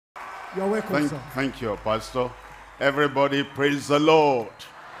You're welcome, sir. Thank you, Pastor. Everybody praise the Lord.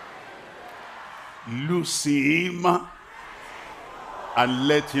 Loose him and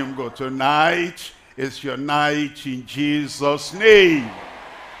let him go. Tonight is your night in Jesus' name.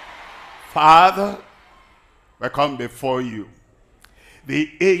 Father, we come before you,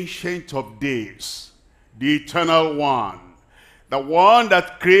 the Ancient of Days, the Eternal One, the one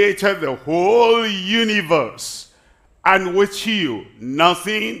that created the whole universe, and with you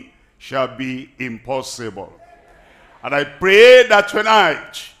nothing shall be impossible. And I pray that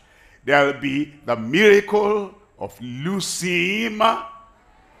tonight there will be the miracle of loosing him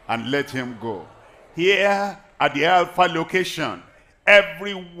and let him go. Here at the Alpha location,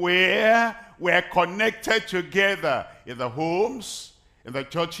 everywhere we're connected together, in the homes, in the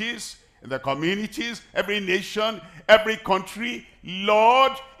churches, in the communities, every nation, every country.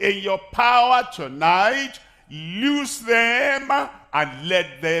 Lord, in your power tonight, loose them and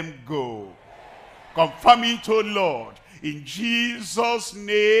let them go. Confirm it, O Lord. In Jesus'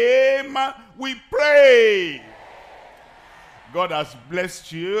 name we pray. God has blessed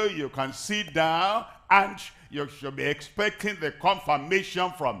you. You can sit down and you should be expecting the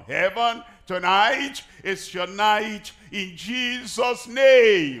confirmation from heaven. Tonight is your night in Jesus'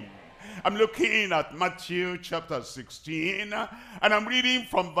 name. I'm looking at Matthew chapter 16 and I'm reading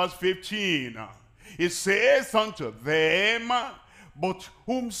from verse 15. It says unto them, but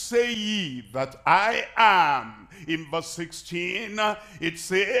whom say ye that I am? In verse 16, it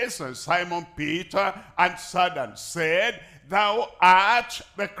says, and Simon Peter answered and said, thou art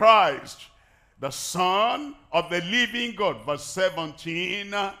the Christ, the Son of the living God. Verse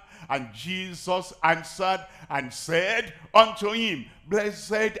 17, and Jesus answered and said unto him,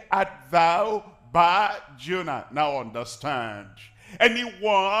 blessed art thou Bar-Jonah. Now understand.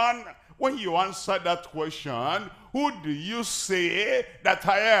 Anyone, when you answer that question, who do you say that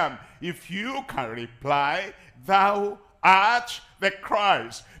I am? If you can reply, thou art the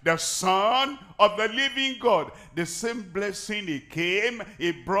Christ, the Son of the living God. The same blessing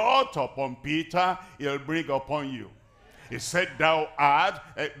he brought upon Peter, he'll bring upon you. He said, thou art,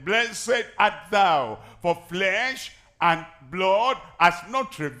 blessed art thou, for flesh and blood has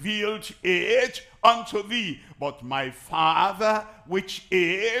not revealed it unto thee, but my Father which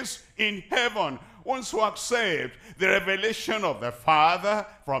is in heaven. Once you accept the revelation of the Father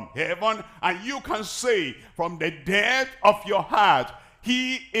from heaven, and you can say from the depth of your heart,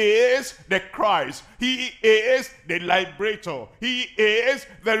 he is the Christ, he is the liberator, he is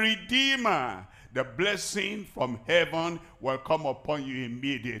the Redeemer, the blessing from heaven will come upon you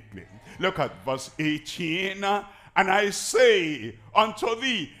immediately. Look at verse 18. And I say unto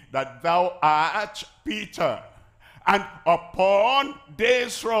thee that thou art Peter, and upon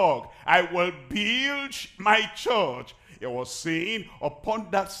this rock I will build my church. It was saying upon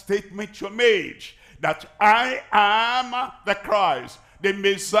that statement you made, that I am the Christ, the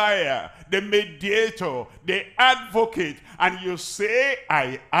Messiah, the mediator, the advocate, and you say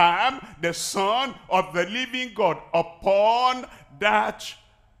I am the Son of the living God. Upon that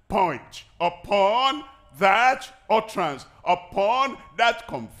point, upon that utterance, upon that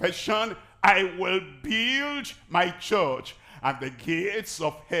confession, I will build my church, and the gates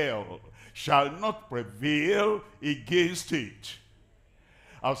of hell shall not prevail against it.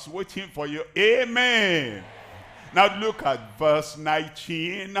 I was waiting for you. Amen. Now look at verse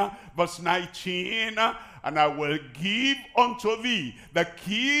 19. Verse 19. And I will give unto thee the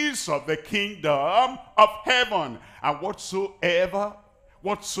keys of the kingdom of heaven. And whatsoever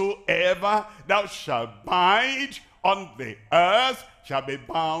thou shalt bind on the earth shall be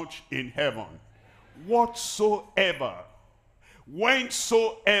bound in heaven. Whatsoever,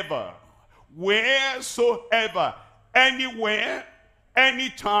 whensoever, wheresoever, anywhere,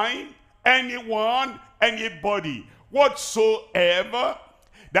 anytime, anyone, anybody, whatsoever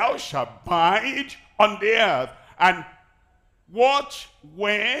thou shalt bind on the earth, and what,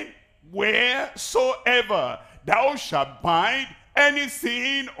 when, wheresoever thou shalt bind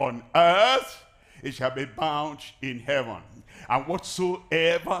anything on earth, it shall be bound in heaven. And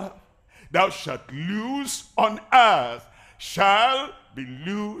whatsoever thou shalt loose on earth shall be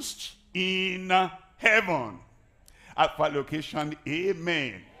loosed in heaven. Alpha location,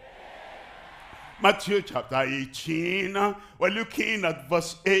 amen. Matthew chapter 18, we're looking at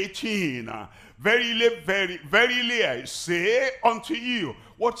verse 18. Verily I say unto you,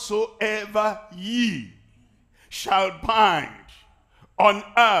 whatsoever ye shall bind on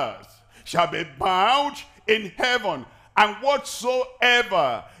earth shall be bound in heaven, and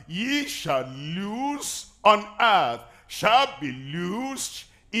whatsoever ye shall loose on earth shall be loosed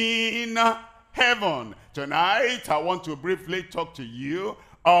in heaven. Tonight I want to briefly talk to you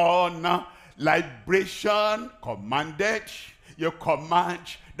on liberation commanded, you command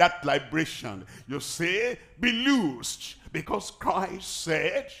that liberation. You say, be loosed, because Christ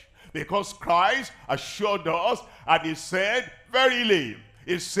said, because Christ assured us, and he said, verily,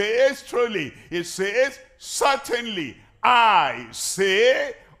 he says truly, he says, certainly, I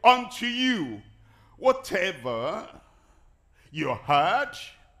say unto you, whatever you heard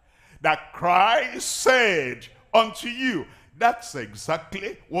that Christ said unto you, that's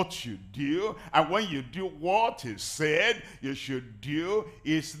exactly what you do. And when you do what he said you should do,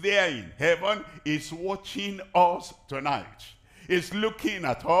 is there in heaven, is watching us tonight. He's looking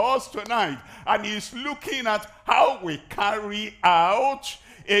at us tonight, and he's looking at how we carry out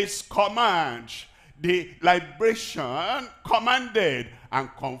his command. The liberation commanded and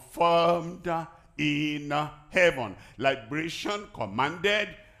confirmed in heaven. Liberation commanded.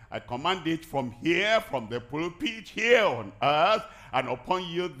 I command it from here, from the pulpit, here on earth, and upon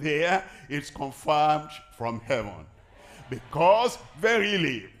you there, it's confirmed from heaven. Because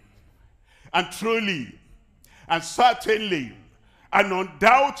verily, and truly, and certainly, and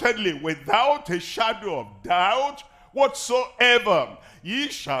undoubtedly, without a shadow of doubt whatsoever, ye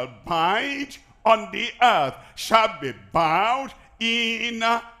shall bind on the earth, shall be bound in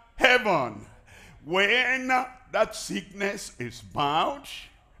heaven. When that sickness is bound,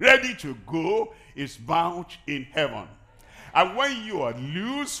 ready to go, is bound in heaven. And when you are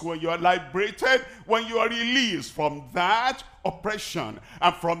loose, when you are liberated, when you are released from that oppression,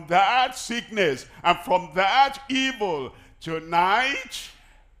 and from that sickness, and from that evil, tonight,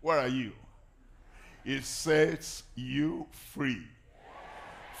 where are you? It sets you free.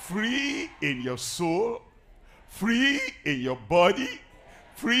 Free in your soul, free in your body,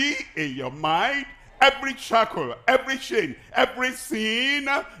 free in your mind. Every shackle, every chain, everything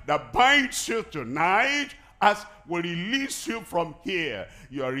that binds you tonight, as will release you from here,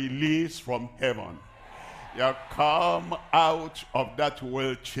 you are released from heaven. You come out of that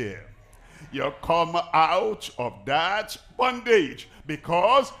wheelchair. You come out of that bondage,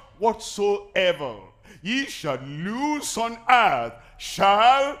 because whatsoever ye shall loose on earth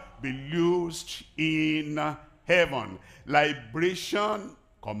shall be loosed in heaven. Liberation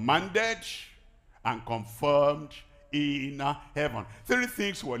commanded and confirmed in heaven. Three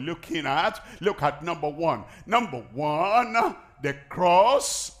things we're looking at. Look at number one. Number one, the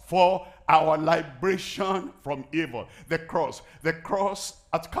cross for our liberation from evil. The cross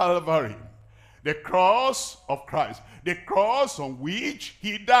at Calvary. The cross of Christ. The cross on which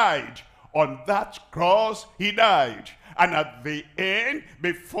he died. On that cross he died. And at the end,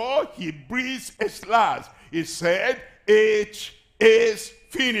 before he breathed his last, he said, it is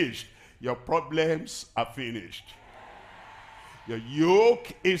finished. Your problems are finished. Your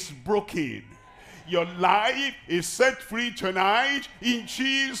yoke is broken. Your life is set free tonight in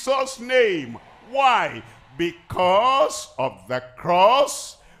Jesus' name. Why? Because of the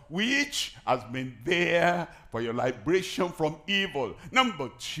cross, which has been there for your liberation from evil. Number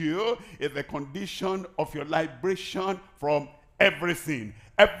two is the condition of your liberation from everything.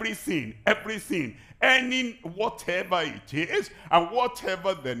 Everything. Any whatever it is, and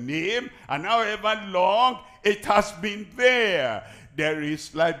whatever the name, and however long it has been there, there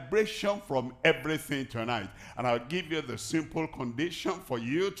is liberation from everything tonight. And I'll give you the simple condition for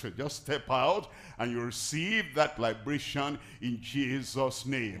you to just step out and you receive that liberation in Jesus'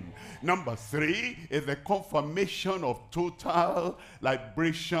 name. Number three is the confirmation of total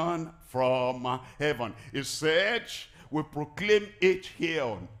liberation from heaven. It said, we proclaim it here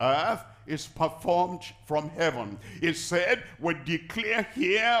on earth, is performed from heaven. It said, we declare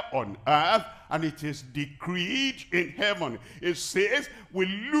here on earth, and it is decreed in heaven. It says, we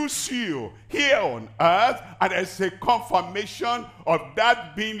loose you here on earth, and there's a confirmation of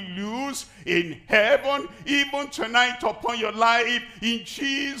that being loose in heaven, even tonight upon your life, in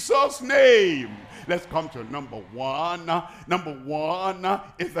Jesus' name. Let's come to number one. Number one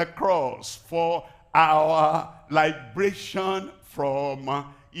is the cross for our liberation from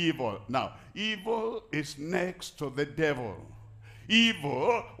evil. Now, evil is next to the devil.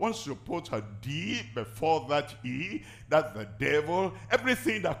 Evil, once you put a D before that E, that's the devil.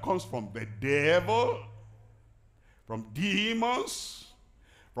 Everything that comes from the devil, from demons,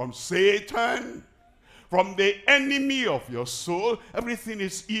 from Satan, from the enemy of your soul, everything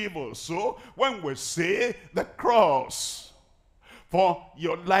is evil. So, when we say the cross for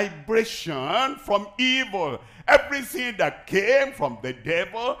your liberation from evil, everything that came from the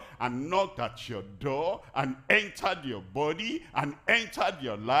devil and knocked at your door and entered your body and entered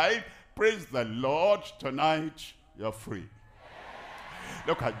your life, praise the Lord, tonight you're free.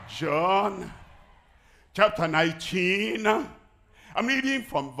 Look at John chapter 19 I'm reading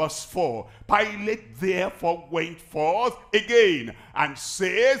from verse 4. Pilate therefore went forth again and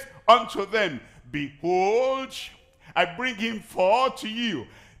saith unto them, behold, I bring him forth to you,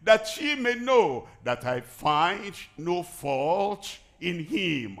 that ye may know that I find no fault in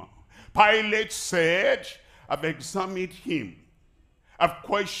him. Pilate said, I've examined him, I've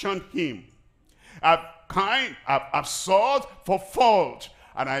questioned him, I've sought for fault,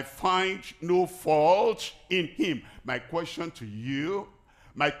 and I find no fault in him. My question to you,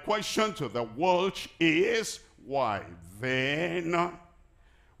 my question to the world is, why then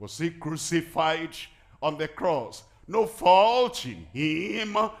was he crucified on the cross? No fault in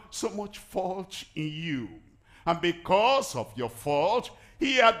him, so much fault in you. And because of your fault,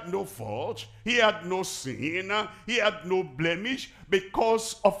 he had no fault, he had no sin, he had no blemish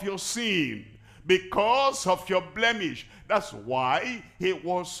because of your sin, because of your blemish. That's why he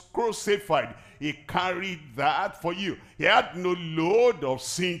was crucified. He carried that for you. He had no load of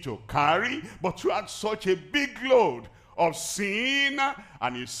sin to carry, but you had such a big load of sin,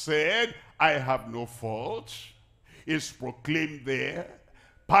 and he said, I have no fault. It's proclaimed there.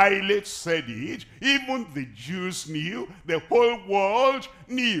 Pilate said it. Even the Jews knew. The whole world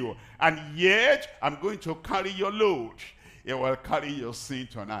knew. And yet, I'm going to carry your load. He will carry your sin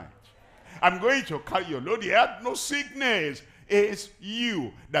tonight. I'm going to carry your load. He had no sickness. It's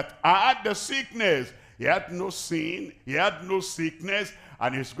you that had the sickness. He had no sin. He had no sickness.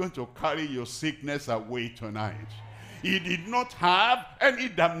 And he's going to carry your sickness away tonight. He did not have any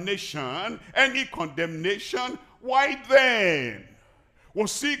damnation, any condemnation. Why then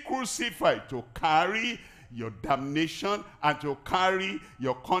was he crucified? To carry your damnation and to carry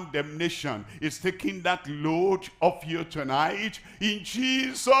your condemnation. He's taking that load off you tonight in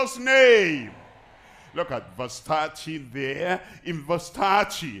Jesus' name. Look at verse 30 there. In verse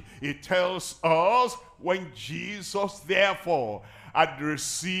 30, it tells us, when Jesus therefore had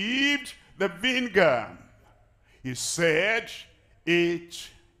received the vinegar, he said, it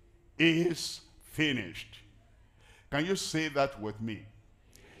is finished. Can you say that with me?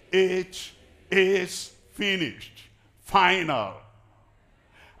 It is finished. Final.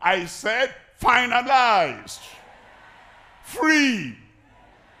 I said finalized. Free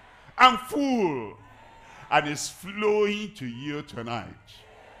and full. And it's flowing to you tonight.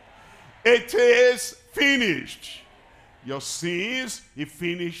 It is finished. Your sins, he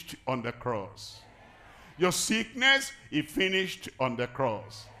finished on the cross. Your sickness, he finished on the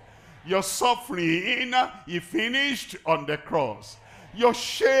cross. Your suffering, he finished on the cross. Your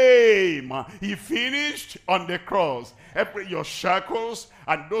shame, he finished on the cross. Your shackles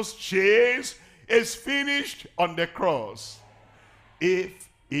and those chains is finished on the cross. If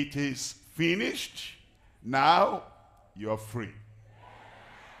it is finished, now you're free.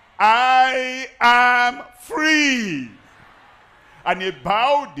 I am free. And he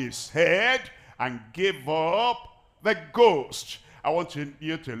bowed his head and gave up the ghost. I want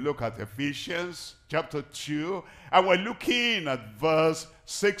you to look at Ephesians chapter 2, and we're looking at verse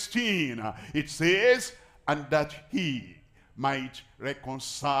 16. It says, and that he might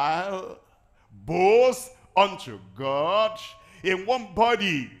reconcile both unto God in one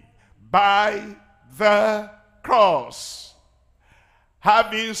body by the cross,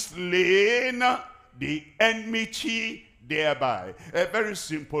 having slain the enmity thereby. A very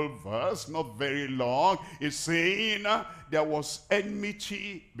simple verse, not very long. It's saying there was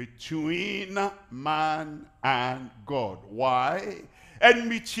enmity between man and God. Why?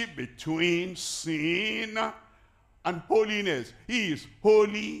 Enmity between sin and holiness. He is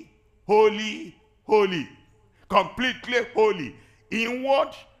holy, holy, holy. Completely holy.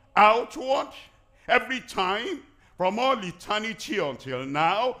 Inward, outward, every time, from all eternity until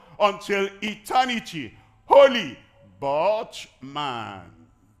now, until eternity. Holy. But man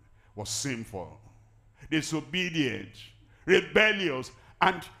was sinful, disobedient, rebellious,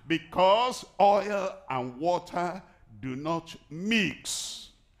 and because oil and water do not mix,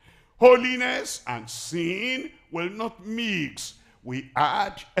 holiness and sin will not mix. We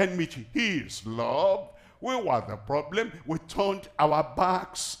had enmity. He is love. We were the problem. We turned our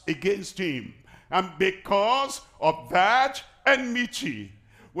backs against him. And because of that enmity,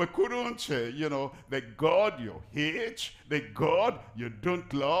 we couldn't, the God you hate, the God you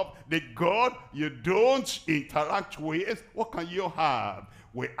don't love, the God you don't interact with, what can you have?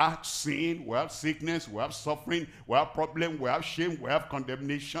 We have sin, we have sickness, we have suffering, we have problem, we have shame, we have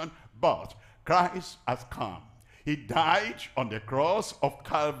condemnation. But Christ has come. He died on the cross of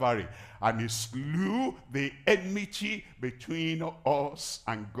Calvary, and he slew the enmity between us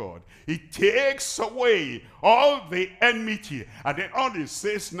and God. He takes away all the enmity, and then all it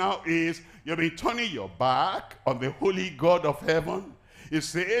says now is, You've been turning your back on the holy God of heaven. He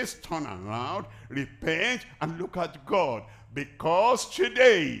says, turn around, repent, and look at God. Because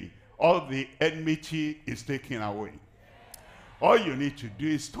today, all the enmity is taken away. All you need to do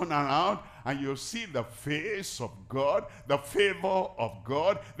is turn around and you'll see the face of God, the favor of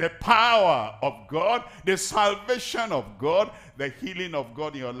God, the power of God, the salvation of God, the healing of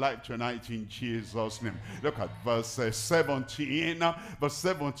God in your life tonight in Jesus' name. Look at verse 17. Verse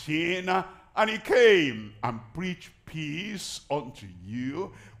 17. And he came and preached peace unto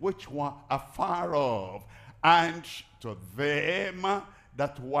you which were afar off, and to them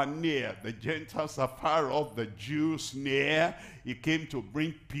that were near. The Gentiles are far off, the Jews near. He came to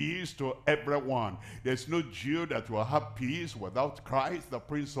bring peace to everyone. There's no Jew that will have peace without Christ, the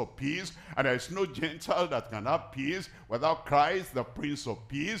Prince of Peace. And there's no Gentile that can have peace without Christ, the Prince of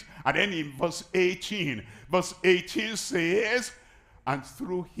Peace. And then in verse 18 says, and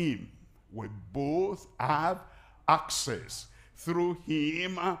through him we both have access. Through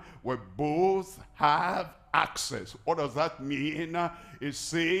him we both have access. What does that mean? It's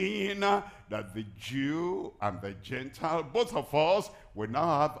saying that the Jew and the Gentile, both of us, will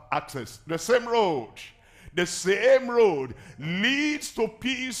now have access. The same road. The same road leads to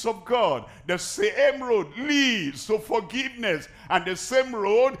peace of God. The same road leads to forgiveness. And the same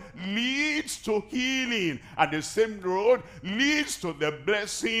road leads to healing. And the same road leads to the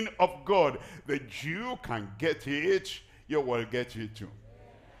blessing of God. The Jew can get it. You will get it too.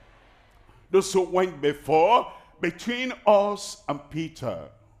 Those who went before, between us and Peter,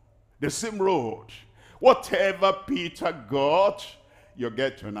 the same road. Whatever Peter got, you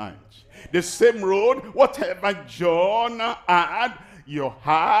get tonight. The same road, whatever John had, you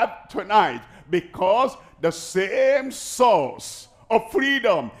have tonight. Because the same source of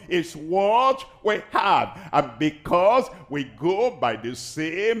freedom is what we have. And because we go by the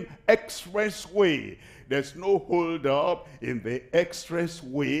same expressway, there's no hold up in the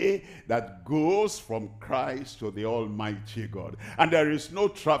expressway that goes from Christ to the Almighty God. And there is no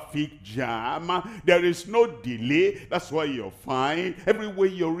traffic jam. There is no delay. That's why you'll find everywhere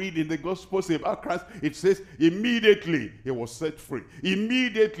you read in the Gospels about Christ, it says immediately he was set free.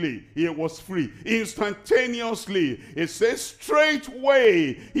 Immediately he was free. Instantaneously, it says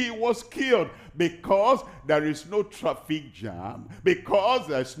straightway he was killed. Because there is no traffic jam, because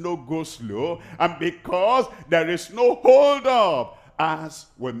there's no go slow, and because there is no hold up. As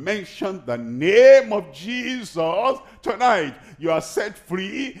we mention the name of Jesus tonight, you are set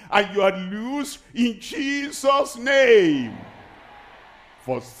free and you are loose in Jesus' name.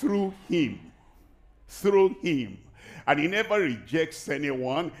 For through him, and he never rejects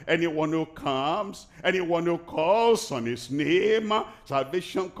anyone who comes, anyone who calls on his name.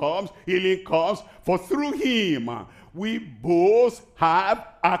 Salvation comes, healing comes. For through him, we both have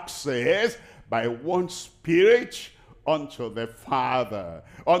access by one Spirit unto the Father.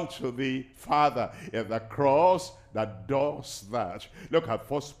 Unto the Father. It's the cross that does that. Look at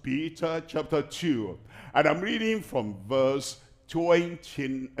 1 Peter chapter 2. And I'm reading from verse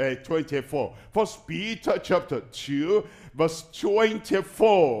 24. 1 Peter chapter 2 verse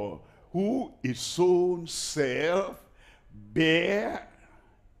 24. Who his own self bare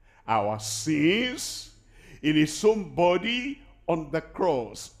our sins in his own body on the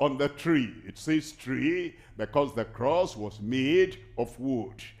cross, on the tree. It says tree because the cross was made of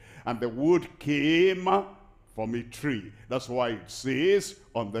wood, and the wood came from a tree. That's why it says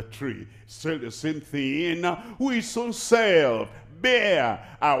on the tree. Still the same thing. Who his own self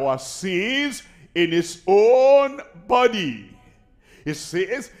bear our sins in his own body. It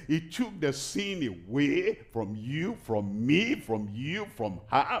says he took the sin away from you, from me, from you, from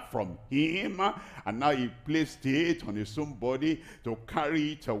her, from him, and now he placed it on his own body to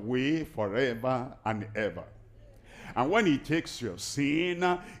carry it away forever and ever. And when he takes your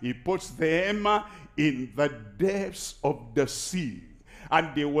sin, he puts them in the depths of the sea.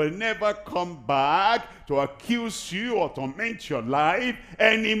 And they will never come back to accuse you or torment your life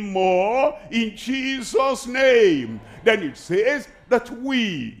anymore in Jesus' name. Then it says that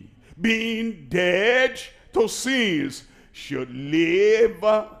we, being dead to sins, should live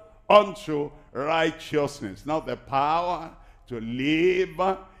unto righteousness. Now the power to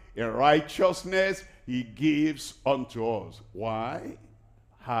live in righteousness he gives unto us. Why?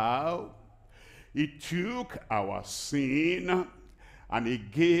 How? He took our sin and he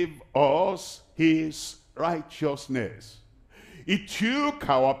gave us his righteousness. He took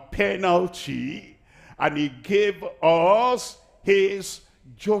our penalty and he gave us his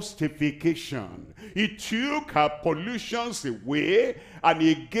justification. He took our pollutions away and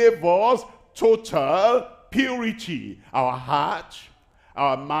he gave us total purity. Our heart,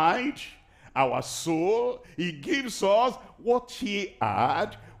 our mind, our soul. He gives us what he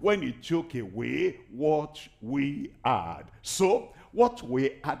had when he took away what we had. So what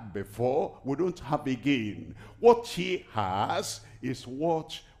we had before, we don't have again. What he has is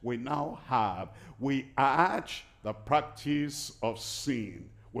what we now have. We had the practice of sin.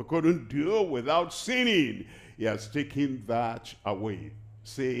 We couldn't do without sinning. He has taken that away.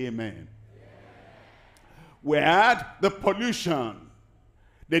 Say amen. We had the pollution,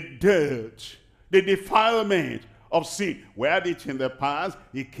 the dirt, the defilement of sin. We had it in the past.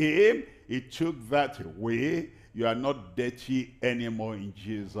 He came, he took that away. You are not dirty anymore in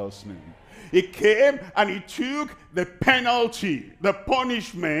Jesus' name. He came and he took the penalty, the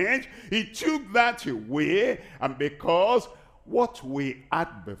punishment. He took that away. And because what we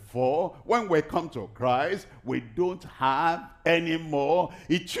had before, when we come to Christ, we don't have anymore.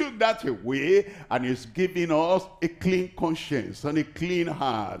 He took that away and is giving us a clean conscience and a clean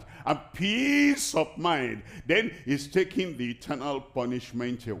heart and peace of mind. Then he's taking the eternal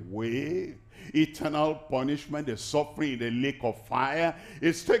punishment away. Eternal punishment, the suffering in the lake of fire,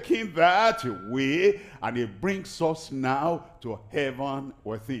 is taking that away, and it brings us now to heaven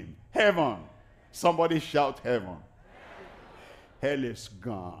with him. Heaven. Somebody shout heaven. Hell is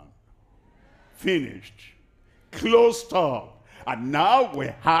gone. Finished. Closed up. And now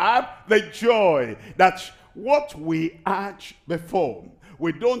we have the joy that what we had before,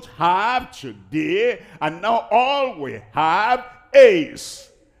 we don't have today, and now all we have is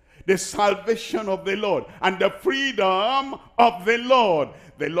the salvation of the Lord and the freedom of the Lord.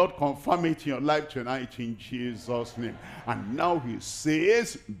 The Lord confirm it in your life tonight in Jesus' name. And now he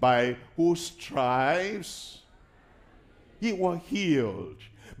says, by whose stripes ye were healed.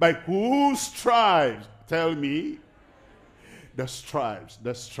 By whose stripes? Tell me. The stripes,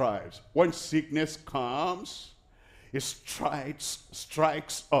 the stripes. When sickness comes, it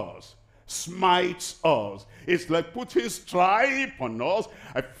strikes us, smites us. It's like putting stripe on us.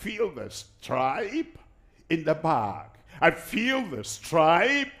 I feel the stripe in the back. I feel the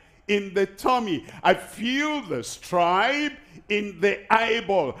stripe in the tummy. I feel the stripe in the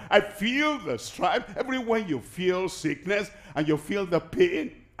eyeball. I feel the stripe. Everywhere you feel sickness and you feel the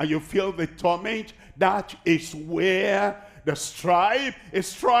pain and you feel the torment, that is where the stripe is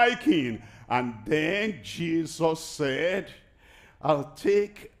striking. And then Jesus said, I'll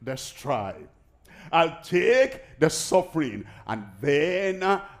take the stripe. I'll take the suffering, and then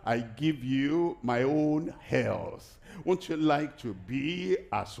I give you my own health. Won't you like to be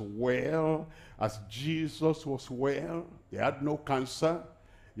as well as Jesus was well? He had no cancer.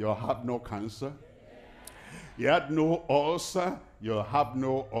 You'll have no cancer. He had no ulcer. You'll have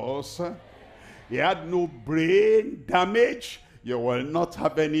no ulcer. He had no brain damage. You will not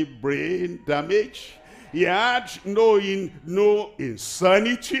have any brain damage. He had no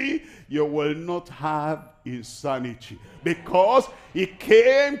insanity. You will not have insanity. Because he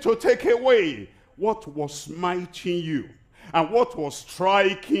came to take away what was smiting you, and what was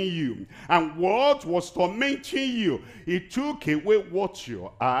striking you, and what was tormenting you. He took away what you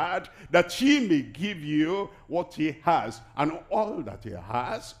had, that he may give you what he has. And all that he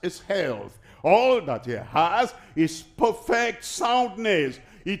has is health. All that he has is perfect soundness.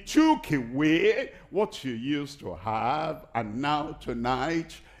 He took away what you used to have, and now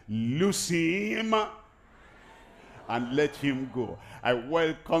tonight, loose him and let him go. I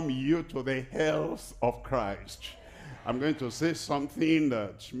welcome you to the health of Christ. I'm going to say something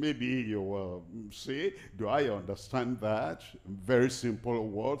that maybe you will say, do I understand that? Very simple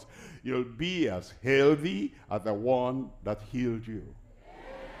words. You'll be as healthy as the one that healed you.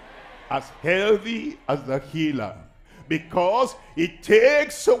 As healthy as the healer. Because it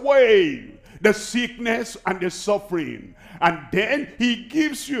takes away the sickness and the suffering. And then he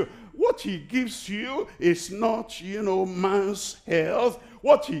gives you, what he gives you is not, man's health.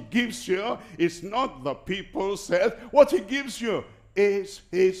 What he gives you is not the people's health. What he gives you is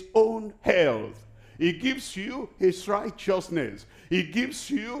his own health. He gives you his righteousness. He gives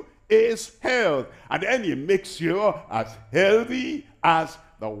you his health. And then he makes you as healthy as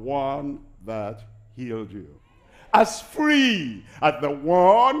the one that healed you. As free as the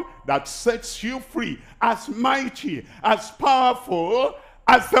one that sets you free. As mighty, as powerful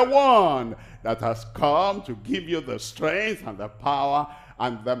as the one that has come to give you the strength and the power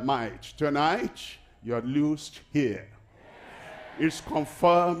and the might. Tonight, you're loosed here. It's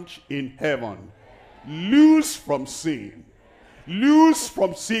confirmed in heaven. Loose from sin. Loose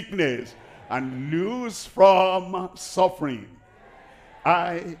from sickness. And loose from suffering.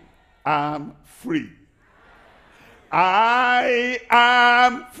 I am free. I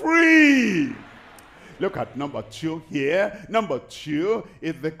am free. Look at number 2 here. Number 2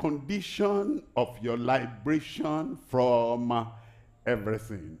 is the condition of your liberation from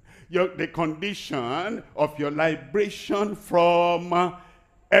everything. The condition of your liberation from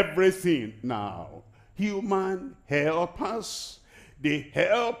everything. Now, human helpers, they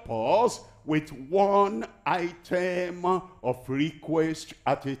help us with one item of request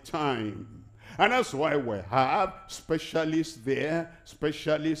at a time. And that's why we have specialists there,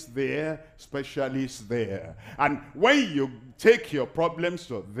 specialists there, specialists there. And when you take your problems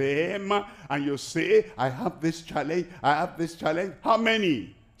to them and you say, I have this challenge, I have this challenge. How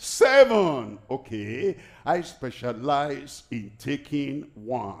many? 7. Okay, I specialize in taking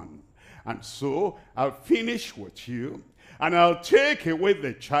one. And so I'll finish with you. And I'll take away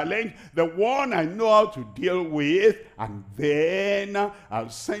the challenge, the one I know how to deal with, and then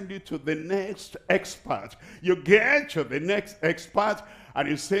I'll send you to the next expert. You get to the next expert, and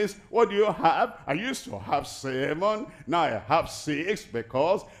he says, what do you have? I used to have 7, now I have 6,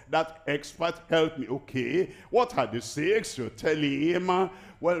 because that expert helped me. Okay, what are the 6? You tell him,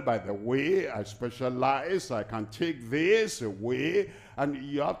 well, by the way, I specialize, I can take this away, and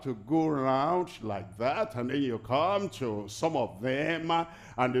you have to go around like that, and then you come to some of them,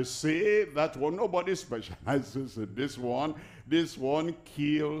 and they say that, well, nobody specializes in this one. This one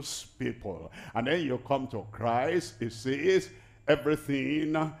kills people. And then you come to Christ, he says,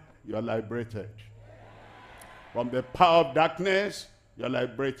 everything, you're liberated. From the power of darkness, you're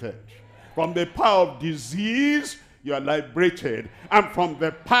liberated. From the power of disease, you are liberated. And from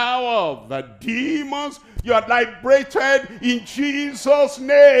the power of the demons, you are liberated in Jesus'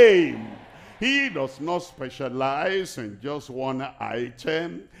 name. He does not specialize in just one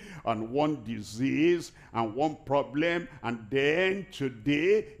item and one disease and one problem, and then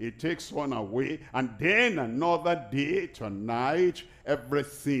today he takes one away, and then another day, tonight,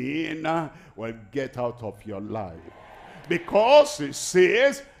 everything will get out of your life. Because it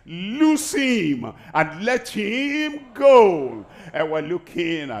says, loose him and let him go. And we're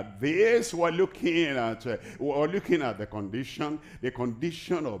looking at this, we're looking at the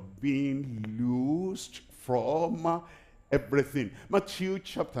condition of being loosed from everything. Matthew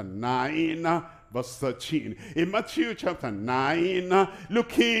chapter 9 verse 13. In Matthew chapter 9,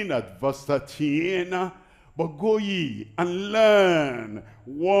 looking at verse 13, but go ye and learn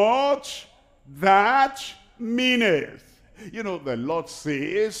what that meaneth. You know, the Lord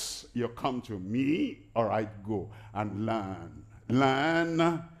says, you come to me, all right, go and learn.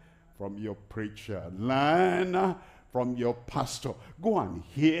 Learn from your preacher. Learn from your pastor. Go and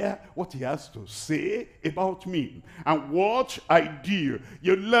hear what he has to say about me and what I do.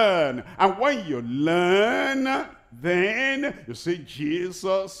 You learn. And when you learn, then you say,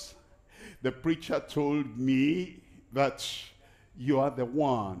 Jesus, the preacher told me that you are the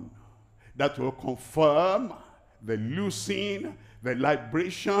one that will confirm the loosing, the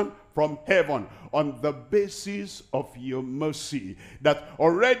liberation from heaven on the basis of your mercy. That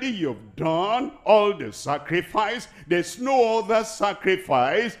already you've done all the sacrifice. There's no other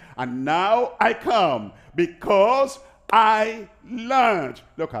sacrifice. And now I come because I learned.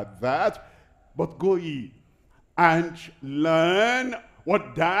 Look at that. But go ye and learn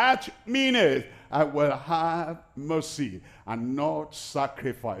what that meaneth. I will have mercy and not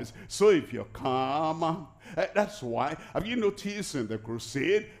sacrifice. So if you come, that's why, have you noticed in the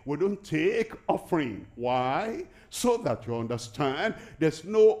crusade, we don't take offering. Why? So that you understand there's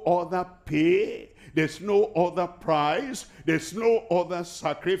no other pay, there's no other price, there's no other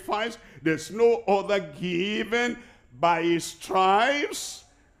sacrifice, there's no other giving. By his stripes,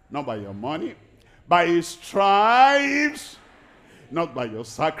 not by your money, by his stripes, not by your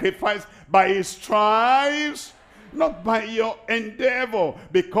sacrifice, by his stripes, not by your endeavor,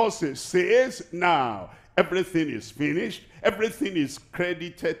 because it says now everything is finished, everything is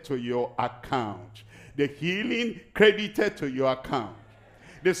credited to your account. The healing credited to your account,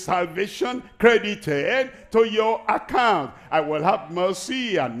 the salvation credited to your account. I will have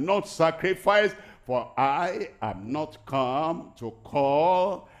mercy and not sacrifice, for I am not come to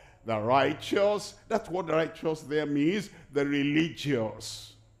call the righteous. That's what righteous there means, the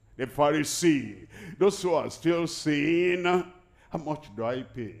religious, the Pharisee, those who are still saying, how much do I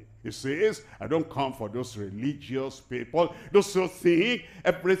pay? He says, I don't come for those religious people, those who think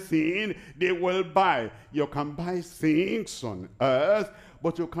everything they will buy. You can buy things on earth,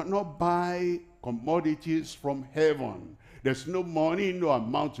 but you cannot buy commodities from heaven. There's no money, no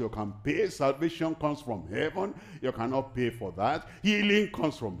amount you can pay. Salvation comes from heaven. You cannot pay for that. Healing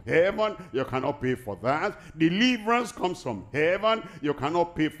comes from heaven. You cannot pay for that. Deliverance comes from heaven. You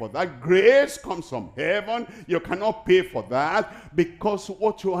cannot pay for that. Grace comes from heaven. You cannot pay for that, because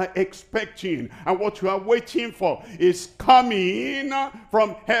what you are expecting and what you are waiting for is coming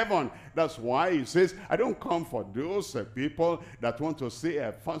from heaven. That's why he says, I don't come for those people that want to say,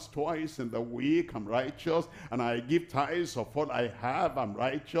 I fast twice in the week, I'm righteous, and I give tithes of what I have, I'm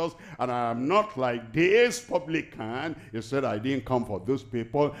righteous, and I'm not like this publican. He said, I didn't come for those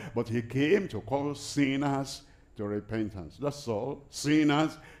people, but he came to call sinners to repentance. That's all.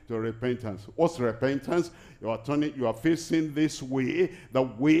 Sinners to repentance. What's repentance? You are facing this way, the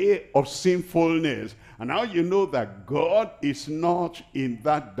way of sinfulness. And now you know that God is not in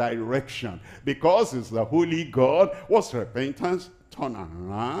that direction, because it's the holy God. What's repentance? Turn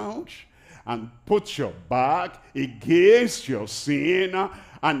around and put your back against your sin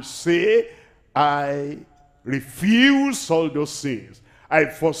and say, I refuse all those sins. I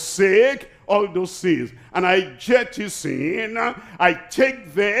forsake all those sins, and I jettison, I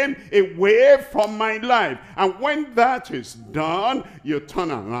take them away from my life. And when that is done, you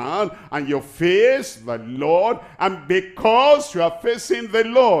turn around and you face the Lord. And because you are facing the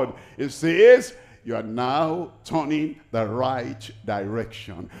Lord, it says, you are now turning the right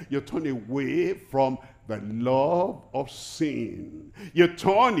direction. You turn away from the love of sin. You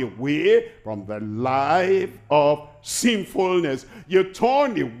turn away from the life of sinfulness. You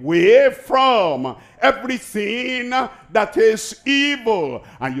turn away from everything that is evil.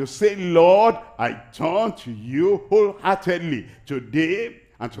 And you say, Lord, I turn to you wholeheartedly today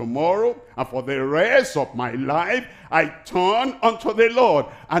and tomorrow, and for the rest of my life, I turn unto the Lord.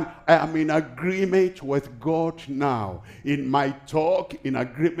 And I am in agreement with God now. In my talk, in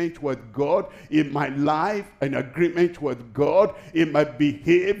agreement with God. In my life, in agreement with God. In my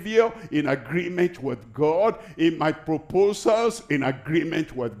behavior, in agreement with God. In my proposals, in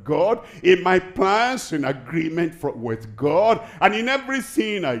agreement with God. In my plans, in agreement with God. And in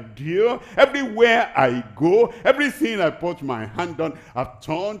everything I do, everywhere I go, everything I put my hand on, I've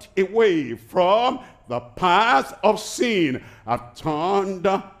turned away from the path of sin. I've turned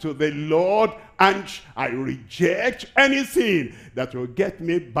to the Lord, and I reject anything that will get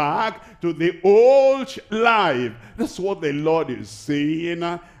me back to the old life. That's what the Lord is saying.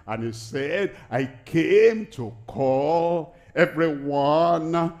 And he said, I came to call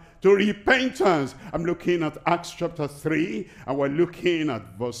everyone to repentance. I'm looking at Acts chapter 3, and we're looking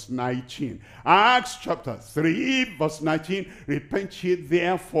at verse 19. Acts chapter 3, verse 19. Repent ye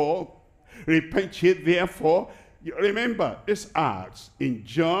therefore. Repent ye therefore. You remember this Acts in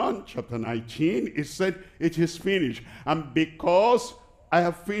John chapter 19, it said, it is finished. And because I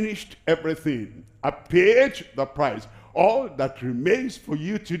have finished everything, I paid the price. All that remains for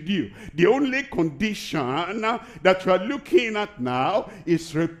you to do, the only condition that you are looking at now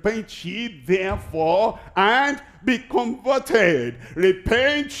is repent ye therefore and be converted.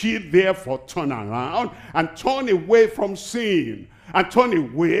 Repent ye therefore, turn around and turn away from sin, and turn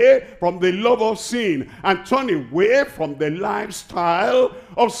away from the love of sin, and turn away from the lifestyle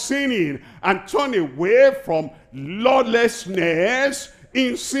of sinning, and turn away from lawlessness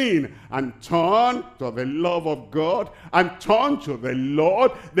in sin, and turn to the love of God, and turn to the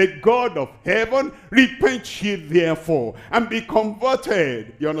Lord, the God of heaven. Repent ye therefore and be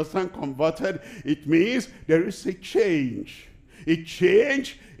converted. You understand, converted? It means there is a change in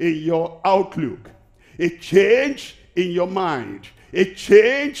your outlook, a change in your mind, a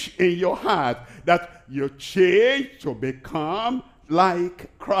change in your heart, that you change to become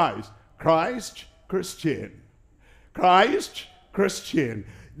like Christ. Christ, Christian. Christ, Christian.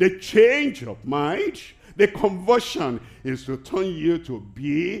 The change of mind, the conversion, is to turn you to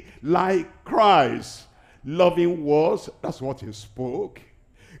be like Christ. Loving words, that's what he spoke.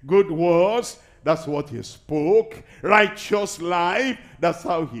 Good words, that's what he spoke. Righteous life, that's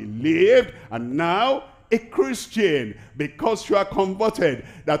how he lived. And now a Christian, because you are converted,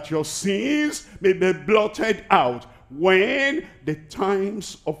 that your sins may be blotted out when the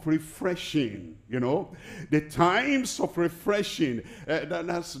times of refreshing, the times of refreshing,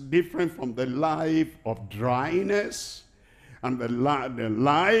 that's different from the life of dryness and the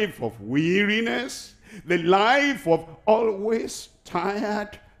life of weariness, the life of always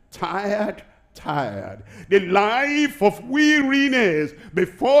tired. The life of weariness.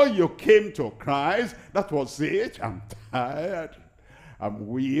 Before you came to Christ, that was it. I'm tired, I'm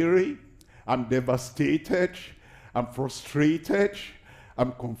weary, I'm devastated, I'm frustrated,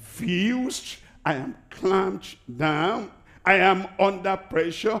 I'm confused, I am clamped down, I am under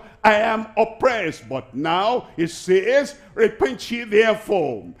pressure. I am oppressed. But now it says, repent ye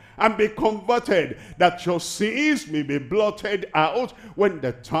therefore and be converted, that your sins may be blotted out when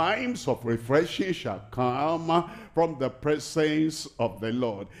the times of refreshing shall come from the presence of the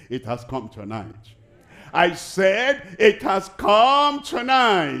Lord. It has come tonight. I said it has come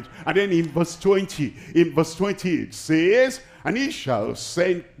tonight. And then in verse 20 it says, and he shall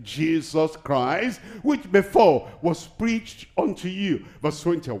send Jesus Christ, which before was preached unto you. Verse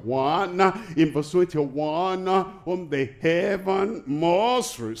 21, in verse 21, whom the heaven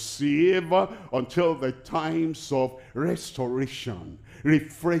must receive until the times of restoration,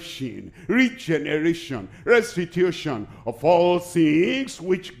 refreshing, regeneration, restitution of all things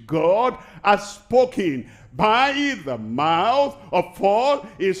which God has spoken by the mouth of all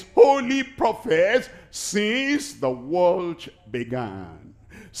his holy prophets since the world began.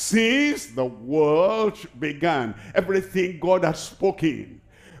 Since the world began, everything God has spoken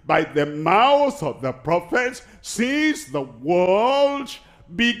by the mouth of the prophets since the world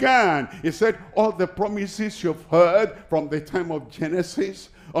began. He said, all the promises you've heard from the time of Genesis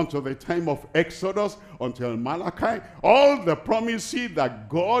until the time of Exodus, until Malachi, all the promises that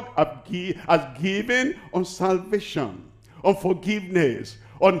God has given on salvation, on forgiveness,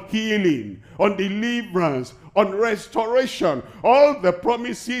 on healing, on deliverance, on restoration, all the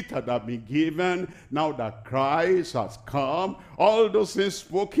promises that have been given, now that Christ has come, all those things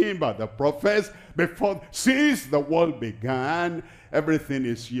spoken by the prophets before, since the world began, everything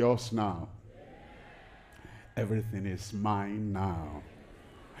is yours now. Everything is mine now.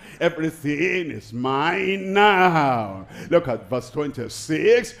 Everything is mine now. Look at verse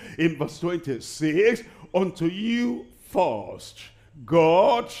 26. In verse 26, unto you first,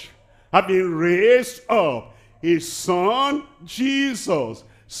 God, having raised up his son Jesus,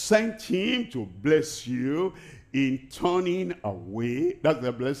 sent him to bless you in turning away. That's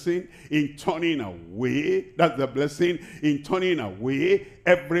the blessing. In turning away. That's the blessing. In turning away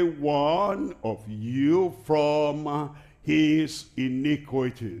every one of you from his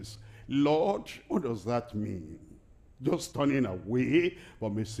iniquities. Lord, what does that mean? Just turning away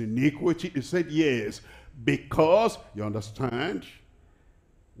from his iniquity? He said, yes, because, you understand,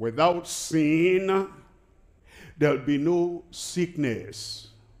 without sin, there'll be no sickness.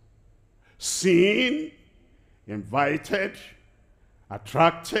 Sin invited,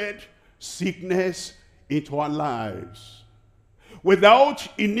 attracted sickness into our lives. Without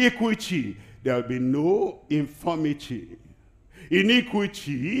iniquity, there'll be no infirmity.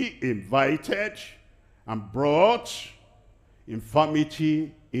 Iniquity invited and brought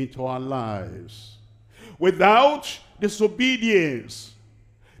infirmity into our lives. Without disobedience,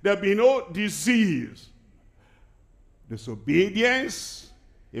 there'll be no disease. Disobedience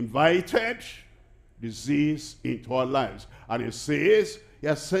invited disease into our lives. And it says, he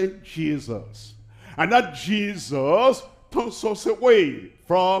has sent Jesus. And that Jesus turns us away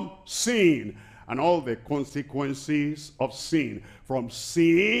from sin and all the consequences of sin. From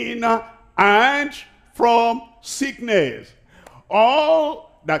sin and from sickness. All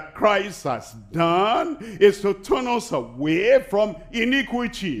that Christ has done is to turn us away from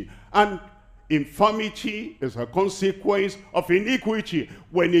iniquity. And infirmity is a consequence of iniquity.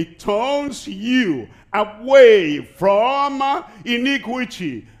 When it turns you away from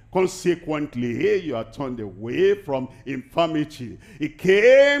iniquity, consequently, you are turned away from infirmity. He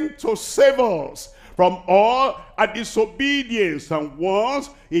came to save us from all our disobedience, and once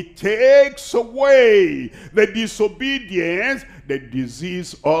he takes away the disobedience, the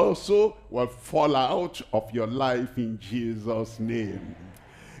disease also will fall out of your life in Jesus' name.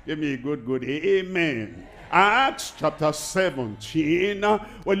 Give me a good amen. Acts chapter 17,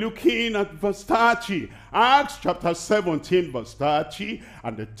 we're looking at verse 30. Acts chapter 17 verse 30,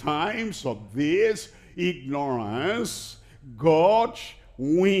 and the times of this ignorance God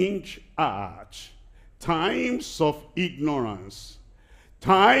winked at. Times of ignorance.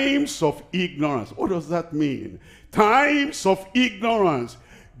 Times of ignorance. What does that mean? Times of ignorance.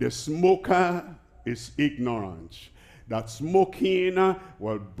 The smoker is ignorant that smoking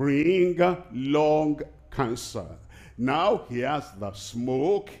will bring lung cancer. Now he has the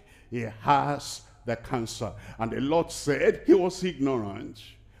smoke, he has the cancer. And the Lord said he was ignorant,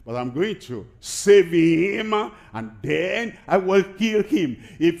 but I'm going to save him, and then I will heal him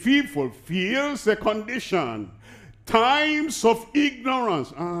if he fulfills the condition. Times of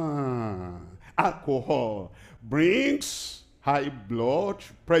ignorance. Alcohol brings high blood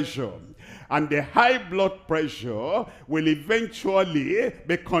pressure. And the high blood pressure will eventually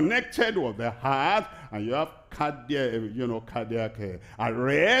be connected with the heart, and you have cardiac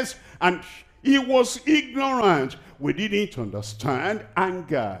arrest, and He was ignorant. We didn't understand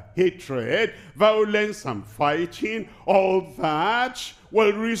anger, hatred, violence, and fighting. All that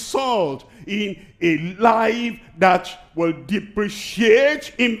will result in a life that will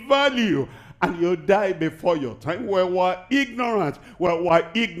depreciate in value. And you'll die before your time. We were ignorant. We were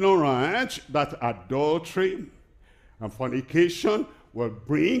ignorant that adultery and fornication will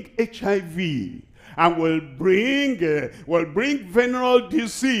bring HIV. And will bring venereal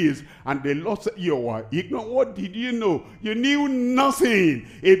disease. And the Lord said, you were ignorant. What did you know? You knew nothing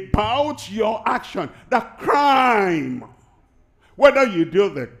about your action. The crime. Whether you do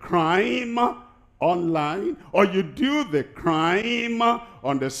the crime online or you do the crime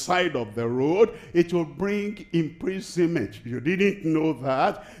on the side of the road, it will bring imprisonment. You didn't know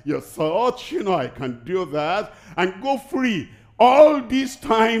that. You thought, I can do that and go free. All these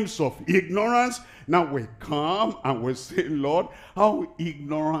times of ignorance, now we come and we say, Lord, how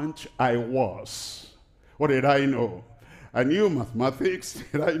ignorant I was. What did I know? I knew mathematics.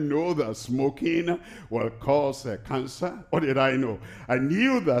 Did I know that smoking will cause cancer? What did I know? I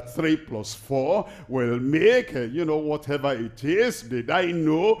knew that 3 + 4 will make, whatever it is. Did I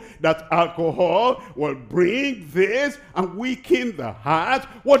know that alcohol will bring this and weaken the heart?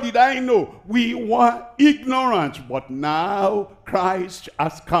 What did I know? We were ignorant, but now Christ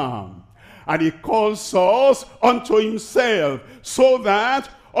has come. And he calls us unto himself, so that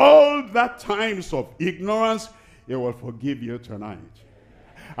all that times of ignorance, he will forgive you tonight.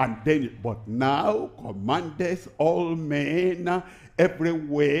 And then, but now commandeth all men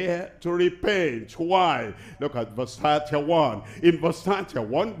everywhere to repent. Why? Look at verse 31. In verse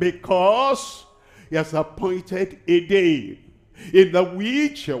 31, because he has appointed a day in the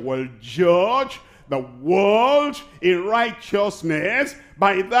which he will judge the world in righteousness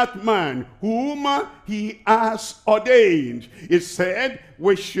by that man whom he has ordained. He said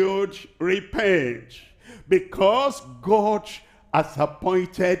we should repent because God has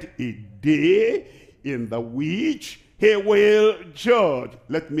appointed a day in the which he will judge.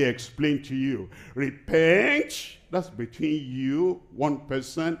 Let me explain to you. Repent, that's between you, one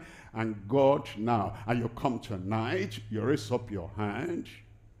person, and God now. And you come tonight, you raise up your hand.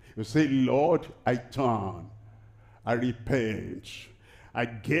 You say, Lord, I turn, I repent, I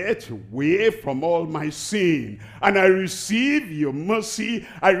get away from all my sin, and I receive your mercy,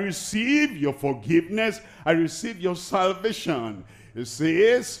 I receive your forgiveness, I receive your salvation. It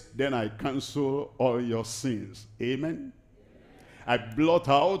says, then I cancel all your sins. Amen. I blot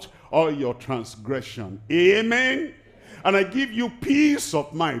out all your transgression. Amen. And I give you peace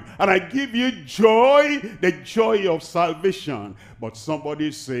of mind. And I give you joy, the joy of salvation. But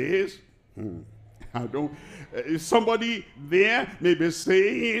somebody says, somebody there may be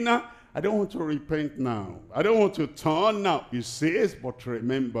saying, I don't want to repent now. I don't want to turn now. He says, but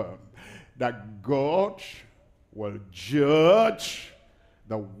remember that God will judge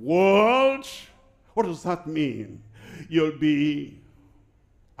the world. What does that mean? You'll be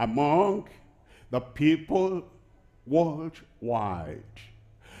among the people worldwide,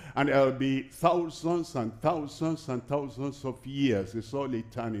 and there'll be thousands and thousands and thousands of years. It's all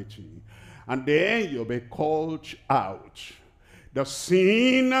eternity. And then you'll be called out. The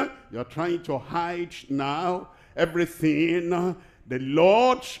sin you're trying to hide now, everything, the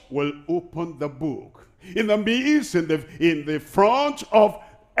Lord will open the book in the midst, in the front of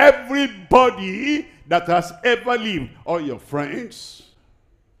everybody that has ever lived. All your friends,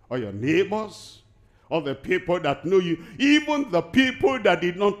 all your neighbors, all the people that know you, even the people that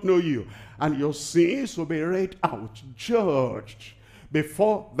did not know you. And your sins will be read out, judged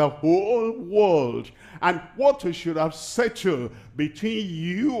before the whole world. And what you should have settled between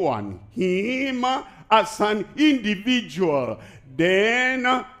you and him as an individual,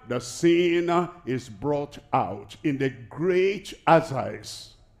 then the sin is brought out in the great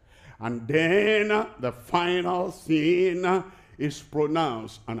assize. And then the final sin is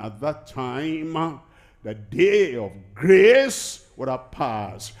pronounced. And at that time, the day of grace would have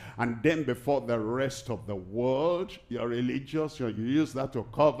passed. And then before the rest of the world, you're religious, you use that to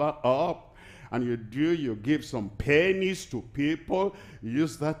cover up. And you give some pennies to people, you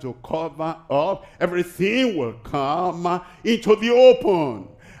use that to cover up. Everything will come into the open.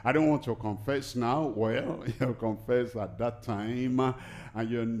 I don't want to confess now. Well, you'll confess at that time. And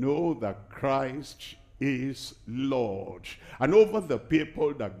you know that Christ is Lord. And over the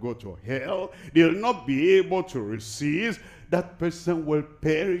people that go to hell, they'll not be able to receive. That person will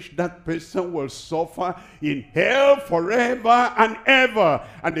perish. That person will suffer in hell forever and ever.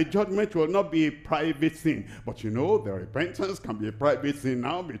 And the judgment will not be a private thing. But you know, the repentance can be a private thing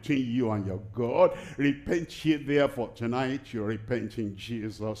now between you and your God. Repent ye therefore. Tonight you repent in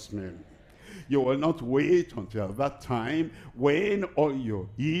Jesus' name. You will not wait until that time when all your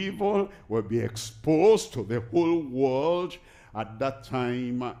evil will be exposed to the whole world at that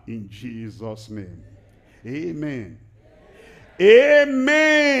time, in Jesus' name. Amen.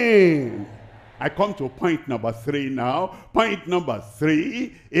 Amen. I come to point number 3 now. Point number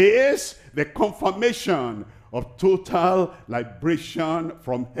 3 is the confirmation of total liberation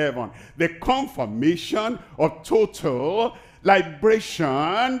from heaven. The confirmation of total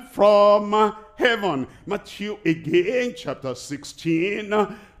liberation from heaven. Matthew again, chapter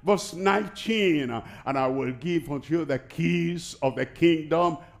 16, verse 19. And I will give unto you the keys of the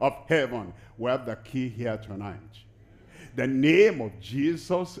kingdom of heaven. We have the key here tonight. The name of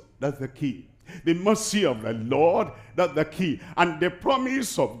Jesus, that's the key. The mercy of the Lord, that's the key. And the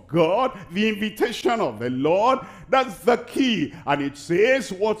promise of God, the invitation of the Lord, that's the key. And it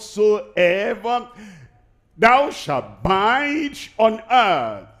says, whatsoever thou shalt bind on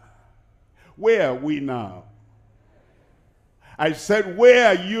earth. Where are we now? I said, where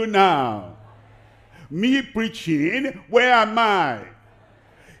are you now? Me preaching, where am I?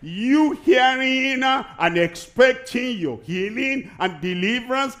 You hearing and expecting your healing and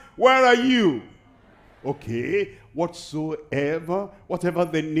deliverance, where are you? Okay, whatsoever, whatever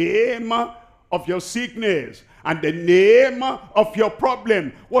the name of your sickness and the name of your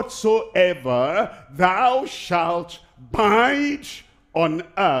problem, whatsoever thou shalt bind on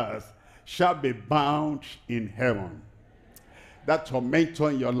earth shall be bound in heaven. That tormentor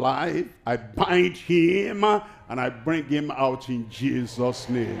in your life, I bind him and I bring him out in Jesus'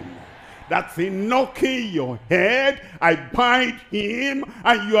 name. That thing knocking your head, I bind him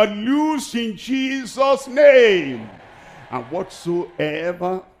and you are loose in Jesus' name. And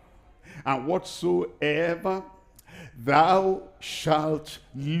whatsoever thou shalt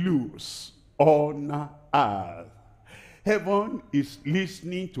loose on earth. Heaven is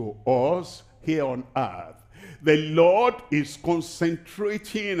listening to us here on earth. The Lord is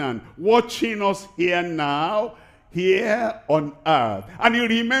concentrating and watching us here now, here on earth. And he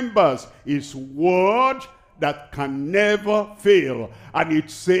remembers his word that can never fail. And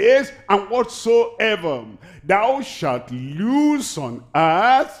it says, and whatsoever thou shalt loose on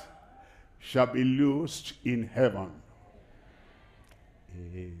earth shall be loosed in heaven.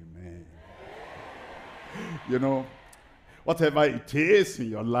 Amen. You know, whatever it is in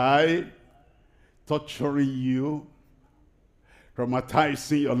your life, torturing you,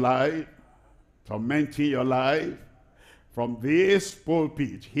 traumatizing your life, tormenting your life, from this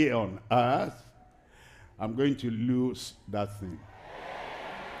pulpit here on earth, I'm going to lose that thing.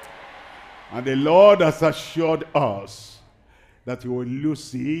 And the Lord has assured us that he will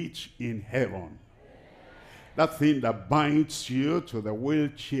lose it in heaven. That thing that binds you to the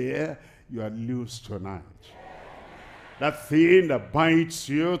wheelchair, you are loose tonight. That thing that binds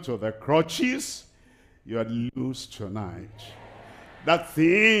you to the crutches, you are loose tonight. That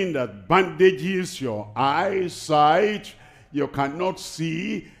thing that bandages your eyesight, you cannot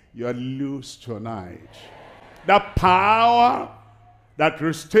see, you are loose tonight. That power that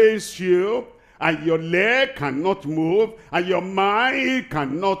restrains you, and your leg cannot move, and your mind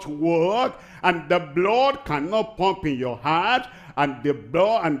cannot work, and the blood cannot pump in your heart, and the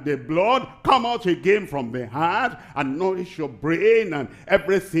blood come out again from the heart and nourish your brain and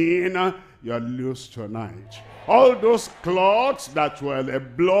everything, you are loose tonight. All those clots that will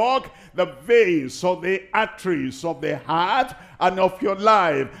block the veins of the arteries of the heart and of your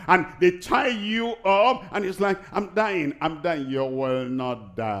life, and they tie you up, and it's like, I'm dying. You will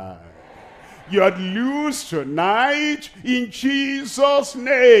not die. You are loose tonight in Jesus'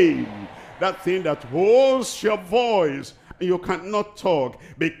 name. That thing that holds your voice, you cannot talk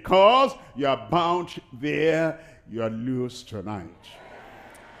because you are bound there, you are loose tonight.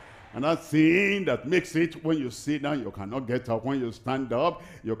 And that thing that makes it when you sit down, you cannot get up. When you stand up,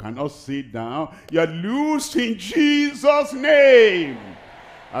 you cannot sit down. You are loose in Jesus' name.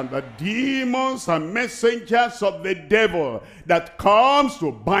 And the demons and messengers of the devil that comes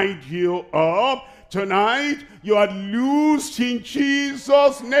to bind you up tonight, you are loosed in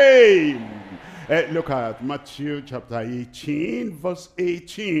Jesus' name. Look at Matthew chapter 18, verse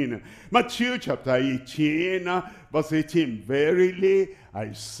 18. Matthew chapter 18, verse 18. Verily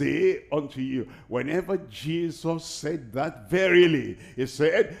I say unto you, whenever Jesus said that, verily, he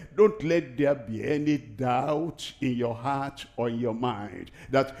said, don't let there be any doubt in your heart or in your mind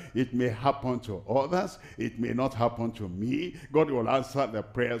that it may happen to others, it may not happen to me. God will answer the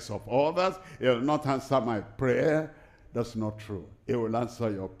prayers of others. He will not answer my prayer. That's not true. He will answer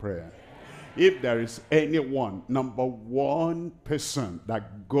your prayer. If there is anyone, number one person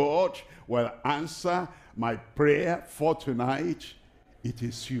that God will answer my prayer for tonight, it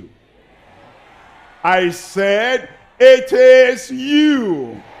is you. I said, it is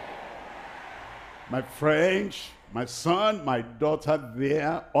you. My friend, my son, my daughter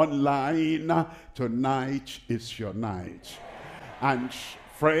there online, tonight is your night. And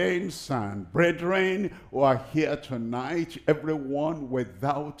friends and brethren who are here tonight, everyone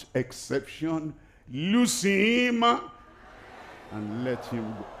without exception, lose him and let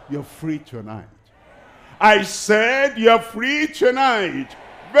him go. You're free tonight. I said, you're free tonight.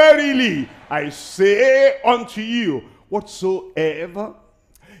 Verily, I say unto you, whatsoever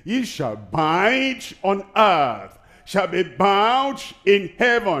ye shall bind on earth shall be bound in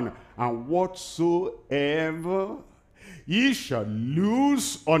heaven, and whatsoever ye shall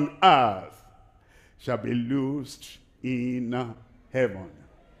loose on earth shall be loosed in heaven.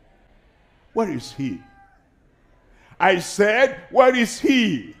 Where is he? I said, where is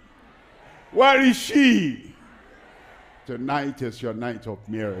he? Where is she? Tonight is your night of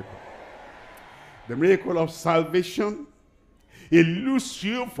miracle. The miracle of salvation. It loosed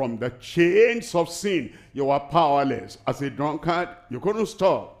you from the chains of sin. You were powerless. As a drunkard, you couldn't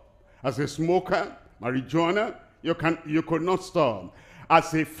stop. As a smoker, marijuana, you could not stop.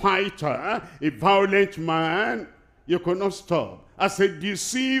 As a fighter, a violent man, you could not stop. As a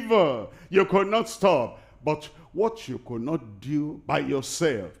deceiver, you could not stop. But what you could not do by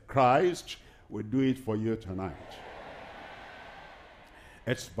yourself, Christ will do it for you tonight.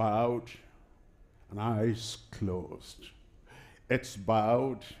 It's bowed and eyes closed. It's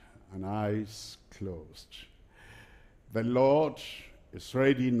bowed and eyes closed. The Lord is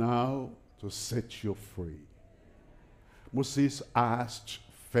ready now to set you free. Moses asked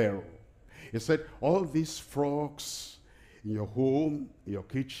Pharaoh. He said, all these frogs in your home, in your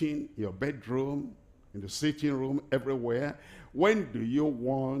kitchen, in your bedroom, in the sitting room, everywhere, when do you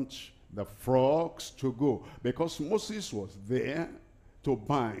want the frogs to go? Because Moses was there to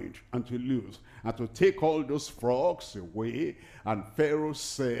bind and to loose and to take all those frogs away. And Pharaoh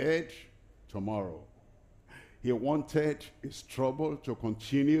said, tomorrow. He wanted his trouble to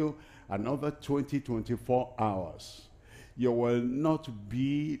continue another 24 hours. You will not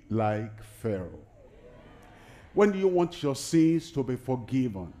be like Pharaoh. When do you want your sins to be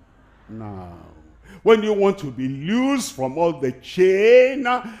forgiven? Now. When you want to be loose from all the chain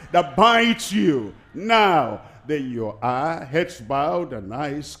that binds you? Now. There you are, heads bowed and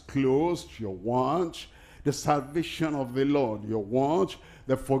eyes closed. You want the salvation of the Lord. You want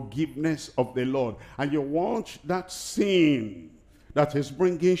the forgiveness of the Lord. And you want that sin that is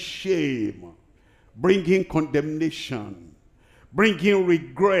bringing shame, bringing condemnation, bringing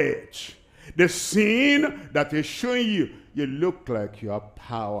regret. The sin that is showing you, you look like you are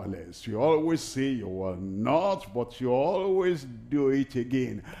powerless. You always say you will not, but you always do it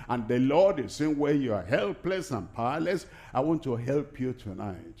again. And the Lord is saying, where you are helpless and powerless, I want to help you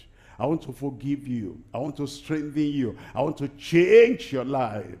tonight. I want to forgive you. I want to strengthen you. I want to change your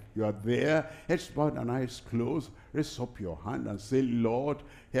life. You are there, heads bowed and eyes closed. Raise up your hand and say, Lord,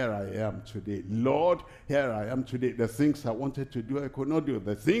 here I am today. Lord, here I am today. The things I wanted to do, I could not do.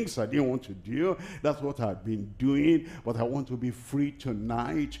 The things I didn't want to do, that's what I've been doing. But I want to be free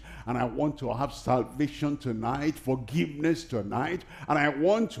tonight. And I want to have salvation tonight, forgiveness tonight. And I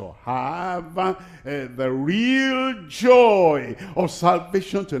want to have the real joy of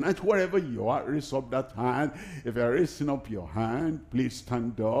salvation tonight. Wherever you are, raise up that hand. If you're raising up your hand, please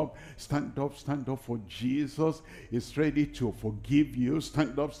stand up. Stand up for Jesus. He's ready to forgive you.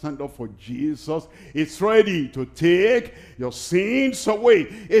 Stand up for Jesus. It's ready to take your sins away.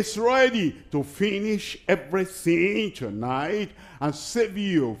 It's ready to finish everything tonight and save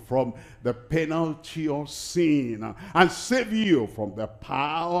you from the penalty of sin, and save you from the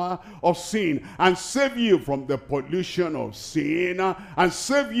power of sin, and save you from the pollution of sin, and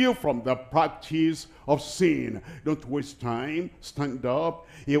save you from the practice of sin. Don't waste time. Stand up.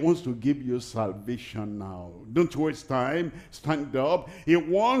 He wants to give you salvation now. Don't waste time. Stand up. He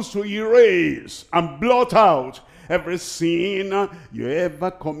wants to erase and blot out every sin you ever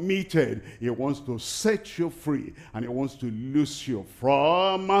committed. He wants to set you free, and he wants to loose you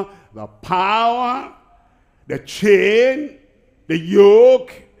from the power, the chain, the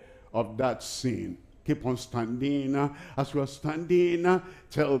yoke of that sin. Keep on standing. As you are standing,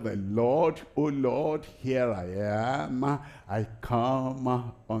 tell the Lord, oh Lord, here I am. I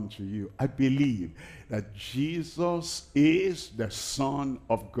come unto you. I believe that Jesus is the Son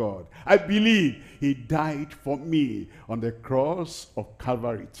of God. I believe he died for me on the cross of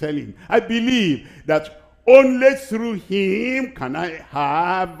Calvary. Tell him, I believe that only through him can I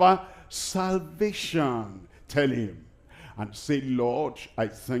have salvation. Tell him. And say, Lord, I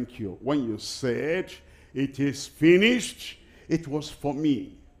thank you. When you said, it is finished, it was for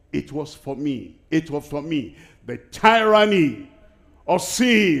me. It was for me. It was for me. The tyranny of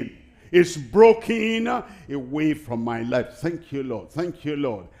sin is broken away from my life. Thank you, Lord. Thank you,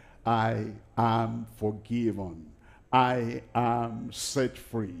 Lord. I am forgiven. I am set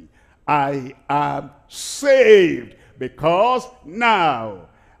free. I am saved because now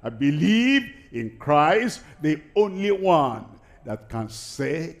I believe in Christ, the only one that can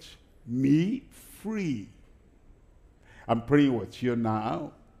set me free. I'm praying with you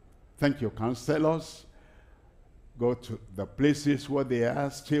now. Thank you, counselors. Go to the places where they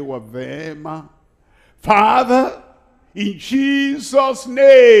are, stay with them. Father, in Jesus'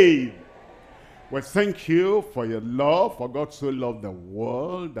 name, we thank you for your love, for God so loved the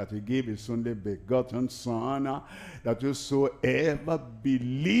world that he gave his only begotten Son, that whosoever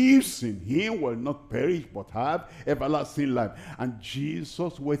believes in him will not perish but have everlasting life. And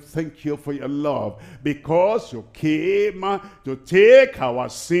Jesus, we thank you for your love, because you came to take our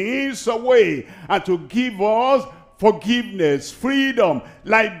sins away and to give us forgiveness, freedom,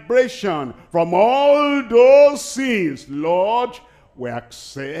 liberation from all those sins. Lord, we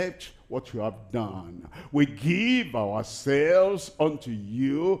accept what you have done. We give ourselves unto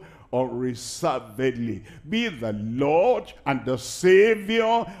you unreservedly. Be the Lord and the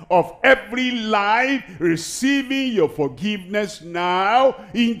Savior of every life, receiving your forgiveness now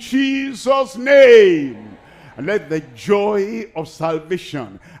in Jesus' name. And let the joy of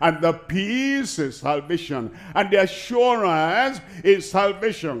salvation and the peace in salvation and the assurance in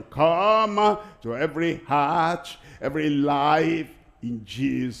salvation come to every heart, every life, in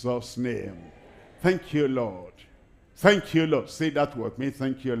Jesus' name. Thank you, Lord. Thank you, Lord. Say that with me.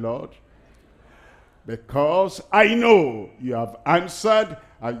 Thank you, Lord. Because I know you have answered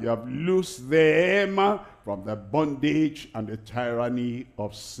and you have loosed them from the bondage and the tyranny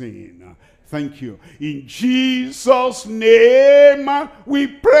of sin. Thank you. In Jesus' name we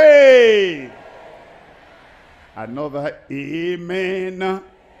pray. Another amen.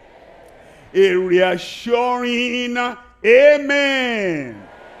 A reassuring amen.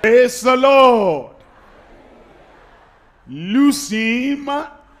 Praise the Lord. Loose him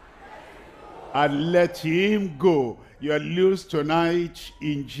and let him go. You are loose tonight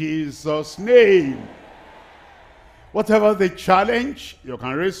in Jesus' name. Whatever the challenge, you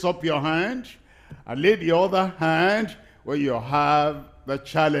can raise up your hand and lay the other hand where you have the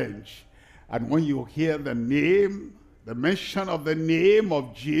challenge. And when you hear the name, the mention of the name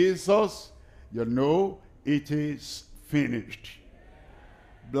of Jesus, you know it is finished.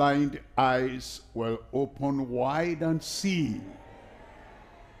 Blind eyes will open wide and see.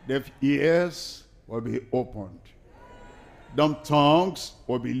 Deaf ears will be opened. Dumb tongues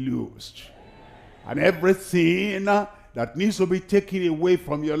will be loosed. And everything that needs to be taken away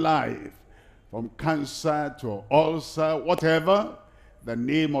from your life, from cancer to ulcer, whatever, the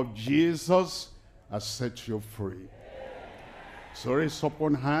name of Jesus has set you free. So raise up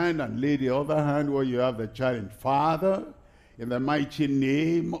one hand and lay the other hand where you have the challenge. Father, in the mighty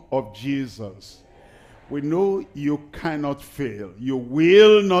name of Jesus, we know you cannot fail. You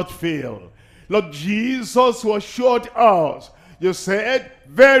will not fail. Lord Jesus was assured us. You said,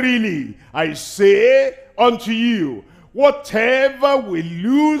 verily, I say unto you, whatever we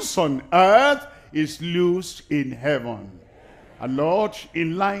loose on earth is loosed in heaven. And Lord,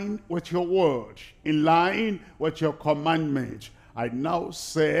 in line with your word, in line with your commandment, I now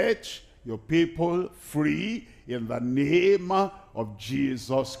set your people free in the name of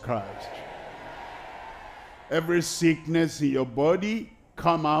Jesus Christ. Every sickness in your body,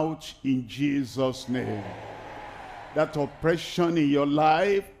 come out in Jesus' name. That oppression in your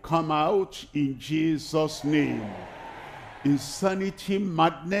life, come out in Jesus' name. Insanity,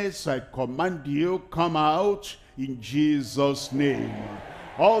 madness, I command you, come out in Jesus' name.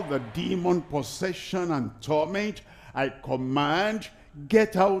 All the demon possession and torment, I command,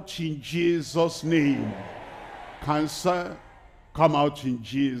 get out in Jesus' name. Cancer, come out in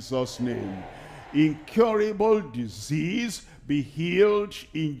Jesus' name. Incurable disease, be healed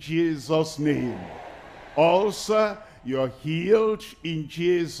in Jesus' name. Ulcer, you're healed in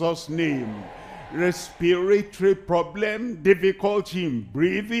Jesus' name. Respiratory problem, difficulty in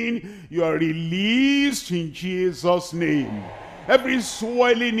breathing, you are released in Jesus' name. Every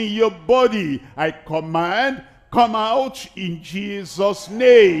swelling in your body, I command, come out in Jesus'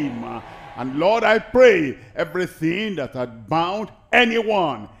 name. And Lord, I pray, everything that had bound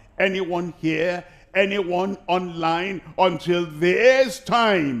anyone here, anyone online, until this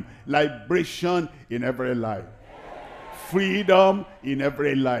time, liberation in every life, freedom in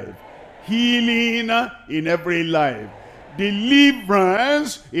every life, healing in every life,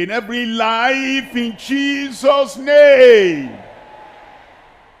 deliverance in every life in Jesus' name.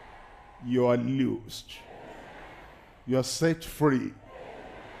 You are loosed. You are set free.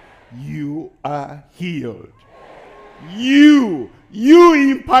 You are healed. You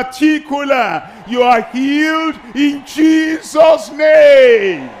in particular, you are healed in Jesus'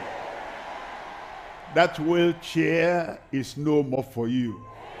 name. That wheelchair is no more for you.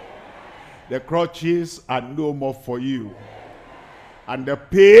 The crutches are no more for you. And the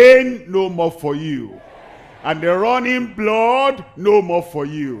pain, no more for you. And the running blood, no more for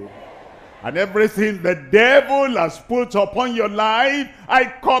you. And everything the devil has put upon your life, I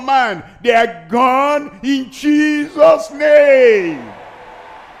command, they are gone in Jesus' name.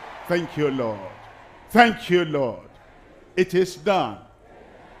 Thank you, Lord. Thank you, Lord. It is done.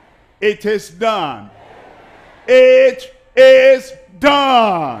 It is done. It is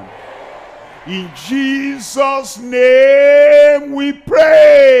done. In Jesus' name we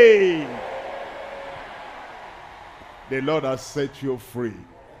pray. The Lord has set you free.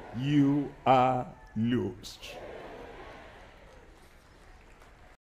 You are loosed.